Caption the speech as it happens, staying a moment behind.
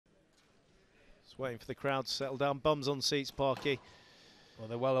Just waiting for the crowd to settle down. Bums on seats, Parky. Well,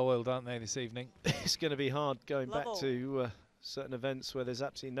 they're well oiled, aren't they, this evening? It's going to be hard going back to certain events where there's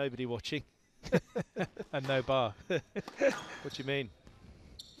absolutely nobody watching. And no bar. What do you mean?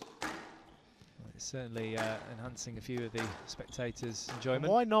 Well, it's certainly enhancing a few of the spectators'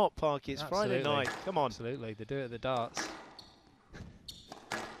 enjoyment. Why not, Parky? It's Absolutely. Friday night. Come on. Absolutely, they do it at the darts.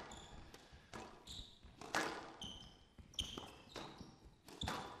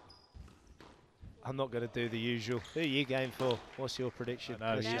 I'm not going to do the usual. Who are you going for? What's your prediction?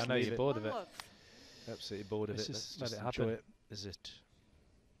 I know you're bored of it. Absolutely bored of it. Let's Let's just let it enjoy happen. it. Is it?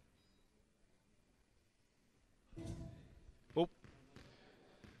 Oh.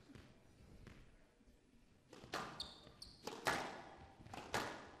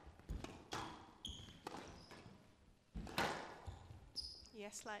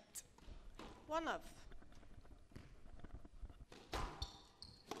 Yes, let. One of.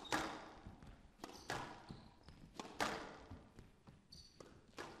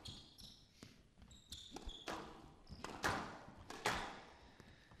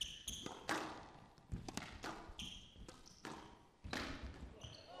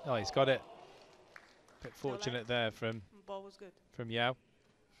 Oh, he's got it. Bit fortunate there from Ball was good. from Yao.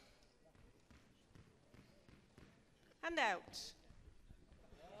 And out.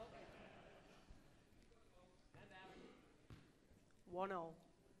 One all.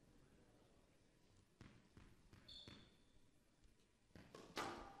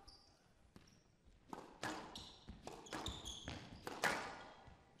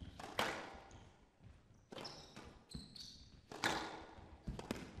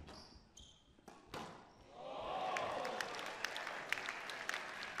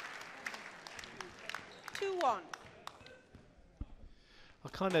 I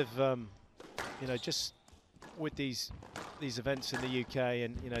kind of, you know, just with these events in the UK,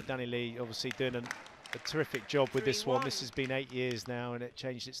 and you know, Danny Lee obviously doing a terrific job with this one. This has been 8 years now, and it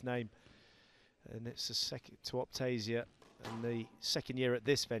changed its name, and it's the second to Optasia, and the second year at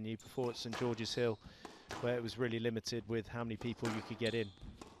this venue before at St George's Hill, where it was really limited with how many people you could get in.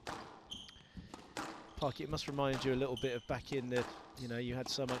 Parky, it must remind you a little bit of back in the, you know, you had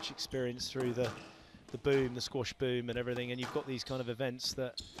so much experience through the boom, the squash boom and everything, and you've got these kind of events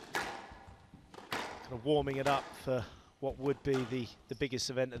that kind of warming it up for what would be the biggest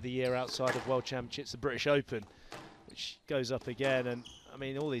event of the year outside of World Championships, the British Open, which goes up again. And I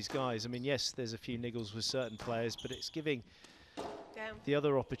mean, all these guys, I mean, yes, there's a few niggles with certain players, but it's giving the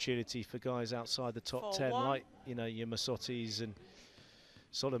other opportunity for guys outside the top 10, like, you know, your Masottis and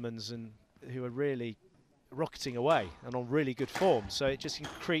Solomons, and who are really rocketing away and on really good form. So it just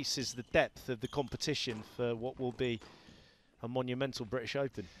increases the depth of the competition for what will be a monumental British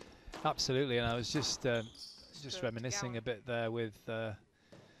Open. Absolutely, and I was just reminiscing a bit there with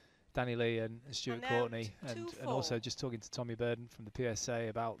Danny Lee and Stuart Courtney, and also just talking to Tommy Burden from the PSA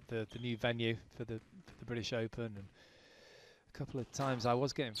about the new venue for the British Open. And a couple of times I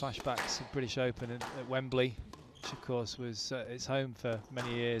was getting flashbacks of British Open at Wembley, which of course was its home for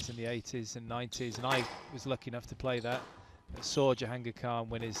many years in the 80s and 90s, and I was lucky enough to play that. I saw Jahangir Khan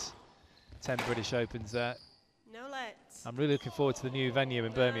win his 10 British Opens there. No let's. I'm really looking forward to the new venue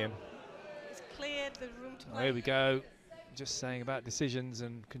in Birmingham. It's cleared the room to play. Here we go. Just saying about decisions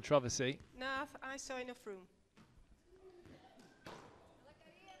and controversy. No, I saw enough room.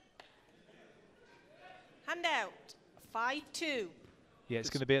 Hand out. 5-2. Yeah, it's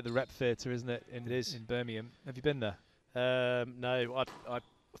going to be at the Rep Theatre, isn't it? It is in Birmingham. Have you been there? No, I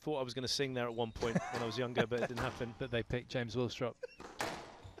thought I was going to sing there at one point when I was younger, but it didn't happen. But they picked James Willstrop.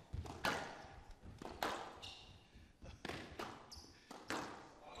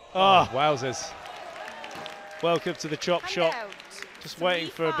 Oh, wowzers. Welcome to the chop shop. Just waiting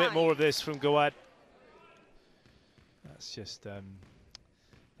for a bit more of this from Gawad. That's just,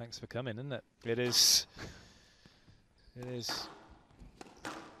 thanks for coming, isn't it? It is. It is.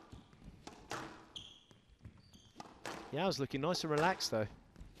 Yeah, I was looking nice and relaxed though.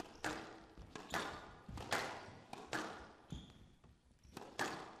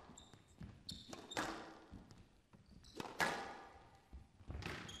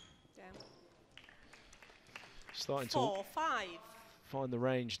 Starting to 4-5. Find the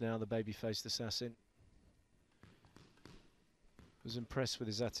range now, the baby-faced assassin. Was impressed with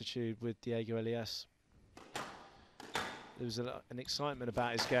his attitude with Diego Elias. There was an excitement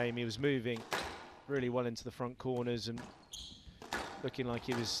about his game. He was moving really well into the front corners and looking like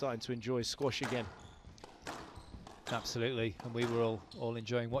he was starting to enjoy squash again. Absolutely, and we were all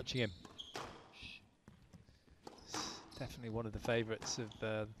enjoying watching him. Definitely one of the favourites of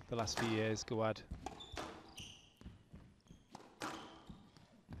the last few years, Gawad.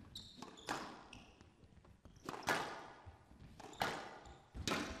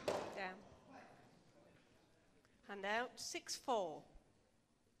 Hand out, 6-4.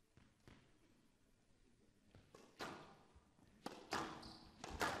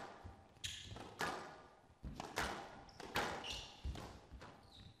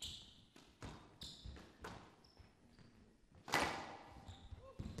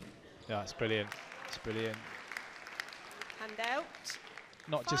 Yeah, it's brilliant. It's brilliant. Hand out.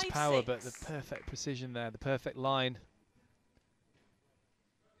 Not just power, but the perfect precision there, the perfect line.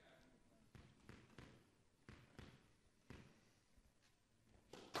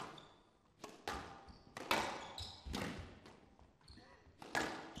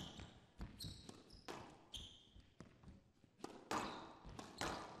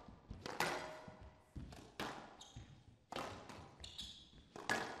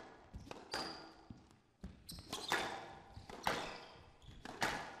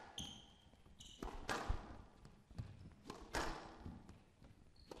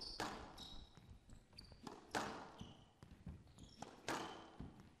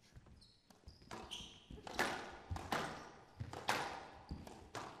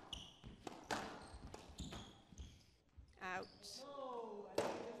 Out.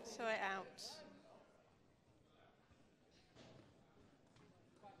 So it out.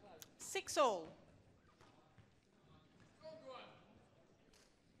 6-all.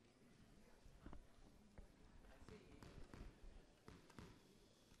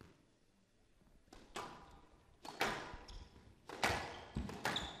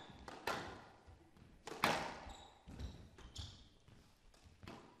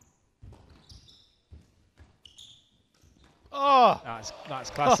 Oh! That's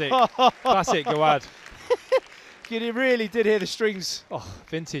classic. Classic Gawad. You really did hear the strings. Oh,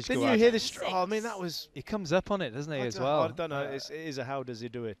 vintage Didn't Gawad. you hear the oh, I mean, that was... He comes up on it, doesn't he, as well? I don't know. It is a how does he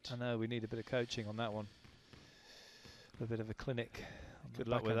do it? I know, we need a bit of coaching on that one. A bit of a clinic. Good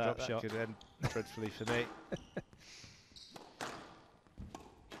luck with that. That could end dreadfully for me.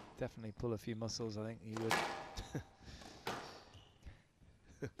 Definitely pull a few muscles, I think you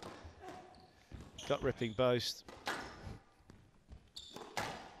would. Gut ripping boast.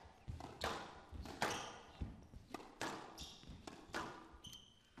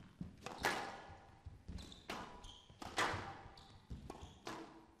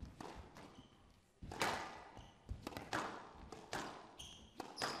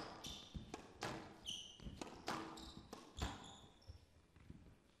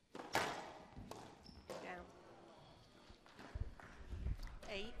 Down.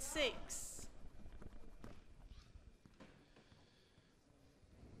 8-6.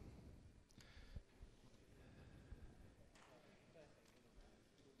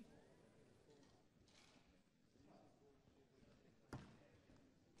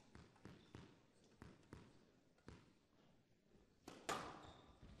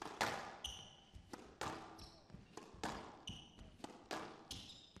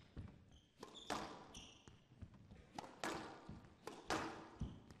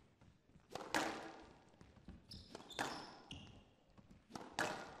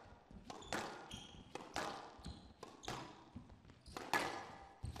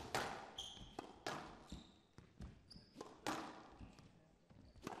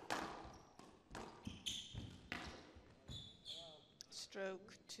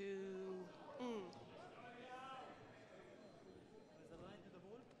 Stroke to...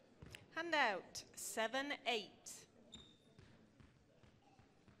 Hand out, 7-8.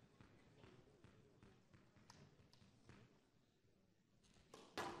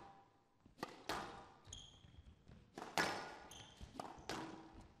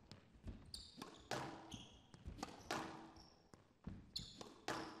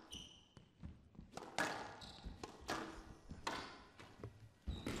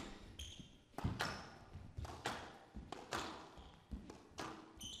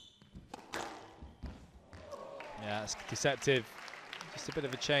 Yeah, it's deceptive. Just a bit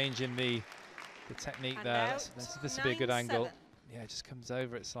of a change in the technique And there. out, This would be a good angle. 9-7. Yeah, it just comes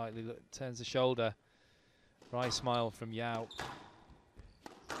over it slightly, look, turns the shoulder. Wry smile from Yao.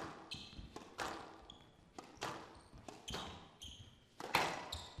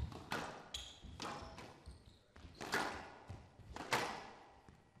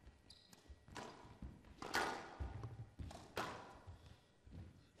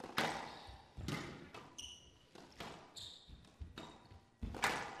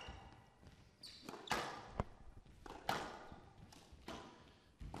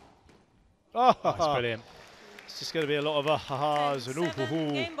 Oh, That's brilliant. It's just going to be a lot of ahas and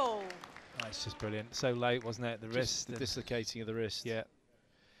ooh. Game ball. Oh, it's just brilliant. So late, wasn't it? The wrist. The dislocating of the wrist. Yeah.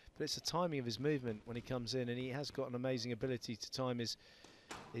 But it's the timing of his movement when he comes in, and he has got an amazing ability to time his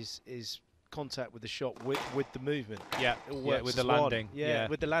contact with the shot with the movement. Yeah, it all yeah, works with as the one. landing. Yeah,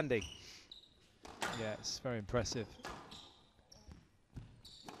 with the landing. Yeah, it's very impressive.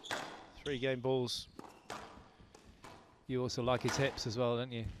 3 game balls. You also like his hips as well,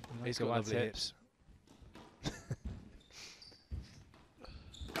 don't you? He's got lovely hips.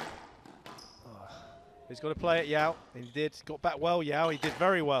 He's got to play it, Yao. He did. Got back well, Yao. He did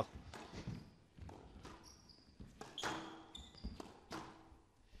very well.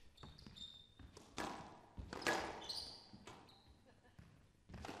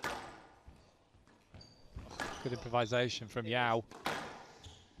 Good improvisation from Yao.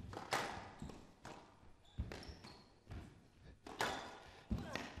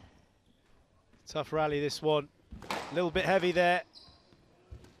 Tough rally, this one. A little bit heavy there.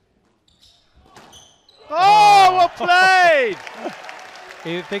 Oh, well played!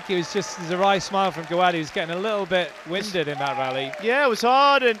 I think he was just, there's a wry smile from Gawad. He was getting a little bit winded in that rally. Yeah, it was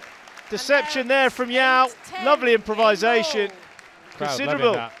hard, and deception there from Yao. Lovely improvisation.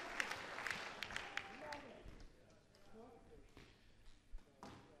 Considerable.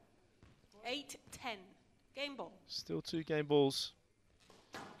 8-10. Game ball. Still 2 game balls.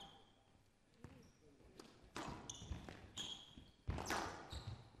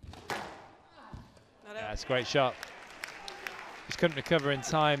 That's a great shot. Just couldn't recover in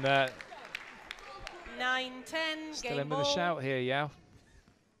time there. 9-10. Still game in with ball. a shout here, Yao.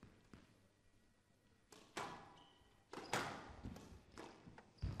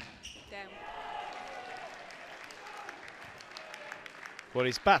 Down. Well,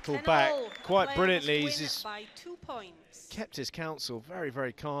 he's battled 10 back all. quite Player brilliantly. must He's win just by 2 points. kept his counsel very,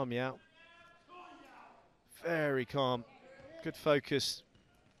 very calm, Yao. Very calm. Good focus.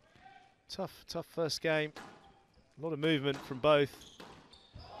 Tough first game. A lot of movement from both.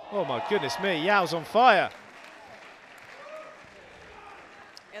 Oh my goodness me, Yao's on fire.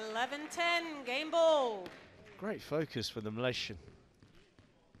 11-10. Game ball. Great focus for the Malaysian.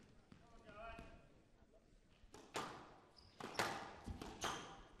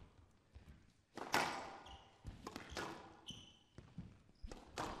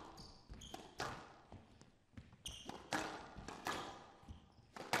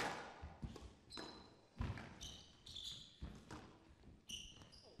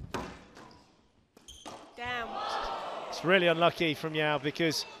 Down. It's really unlucky from Yao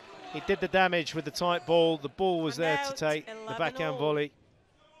because he did the damage with the tight ball. The ball was And there to out, take the 11 backhand all. volley.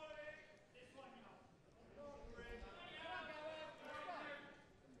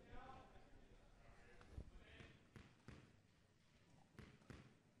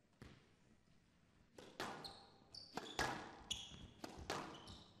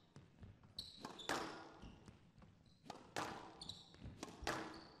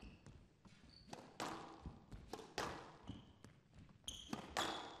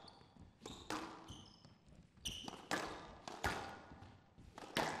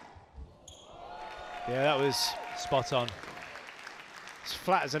 Yeah, that was Spot on. as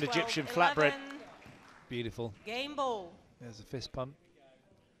flat as an 12, Egyptian 11. flatbread. Beautiful. Game ball. There's a fist pump.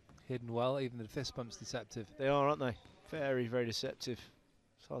 Hidden well, even the fist pump's deceptive. They are, aren't they? Very, very deceptive.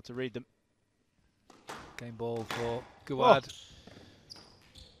 It's hard to read them. Game ball for Gawad.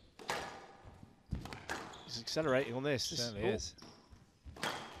 He's accelerating on this. Certainly is.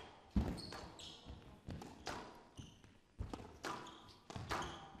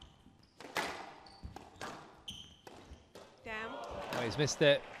 Down. Oh, he's missed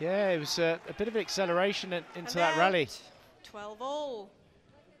it. Yeah, it was a bit of an acceleration into And that rally. out. 12 all.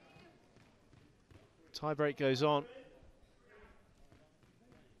 Tie break goes on.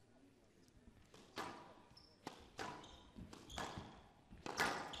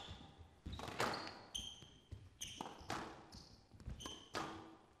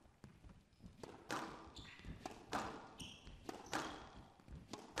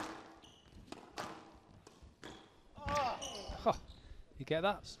 You get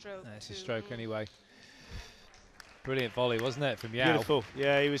that? Stroke. No, it's a to stroke anyway. Brilliant volley, wasn't it, from Yao? Beautiful.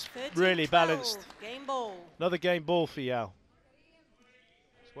 Yeah, he was 13, really 12. balanced. Game ball. Another game ball for Yao.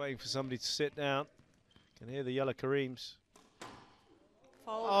 Just waiting for somebody to sit down. Can hear the yellow Kareems.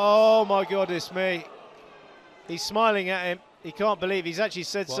 Fold. Oh my goodness me. He's smiling at him. He can't believe he's actually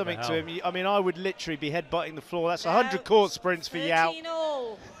said What something the to hell? him. I mean, I would literally be headbutting the floor. That's Out. 100 court sprints for Yao. 13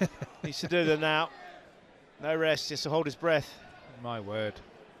 all. Needs to do them now. No rest, just to hold his breath. My word.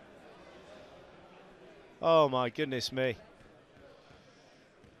 Oh my goodness me.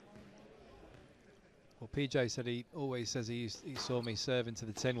 Well, PJ said he always says he saw me serve into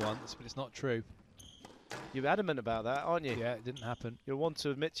the tin once, but it's not true. You're adamant about that, aren't you? Yeah, it didn't happen. You'll want to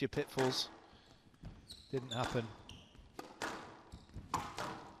admit to your pitfalls. Didn't happen.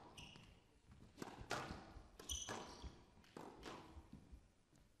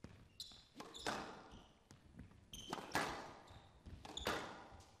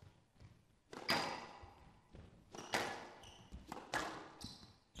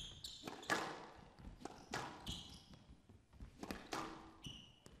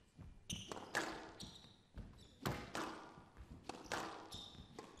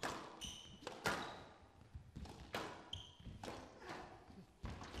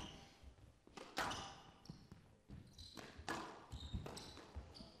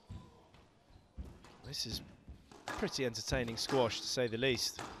 This is pretty entertaining squash, to say the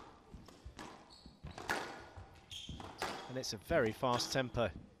least. And it's a very fast tempo.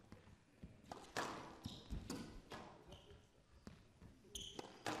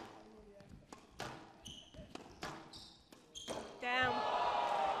 Down.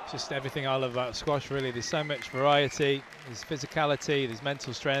 Just everything I love about squash, really. There's so much variety, there's physicality, there's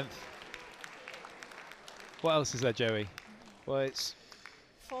mental strength. What else is there, Joey? Well, it's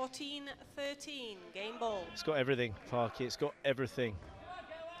 14-13, game ball. It's got everything, Parky. It's got everything.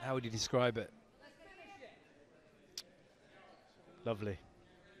 How would you describe it? Lovely.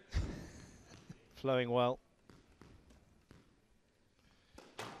 Flowing well.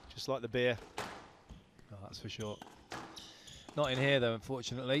 Just like the beer. Oh, that's for sure. Not in here, though,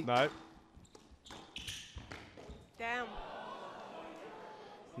 unfortunately. No. Down.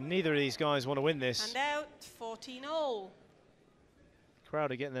 Neither of these guys want to win this. And out, 14-all.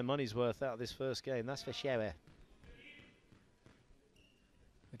 Crowd are getting their money's worth out of this first game, that's for sure. They're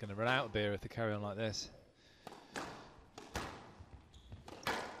going to run out of beer if they carry on like this.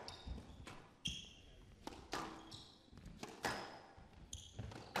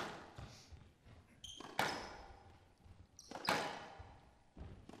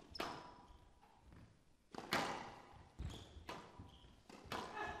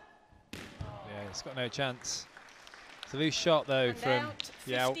 Yeah, it's got no chance. It's a loose shot though And from out,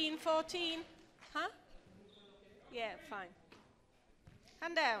 Yao. 15-14. Huh? Yeah, fine.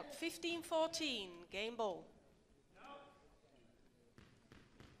 And out, 15-14, game ball.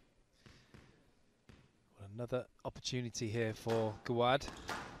 Well, another opportunity here for Gawad,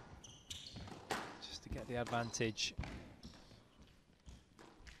 just to get the advantage.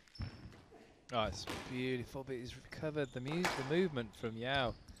 Oh, it's beautiful, but he's recovered the movement from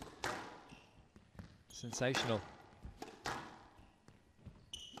Yao. Sensational.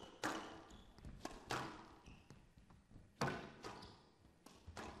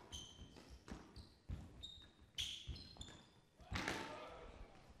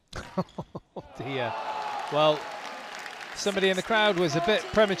 Oh dear. Well, somebody in the crowd was a bit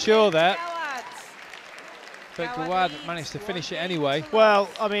premature there, but Gawad managed to finish it anyway. Well,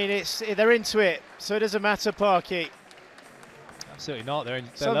 I mean, they're into it, so it doesn't matter, Parky. Absolutely not. They're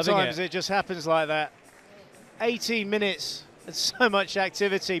loving Sometimes it. it just happens like that. 18 minutes and so much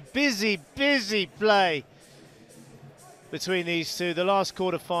activity. Busy, busy play between these two. The last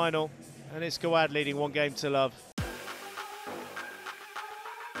quarter final, and it's Gawad leading 1 game to love.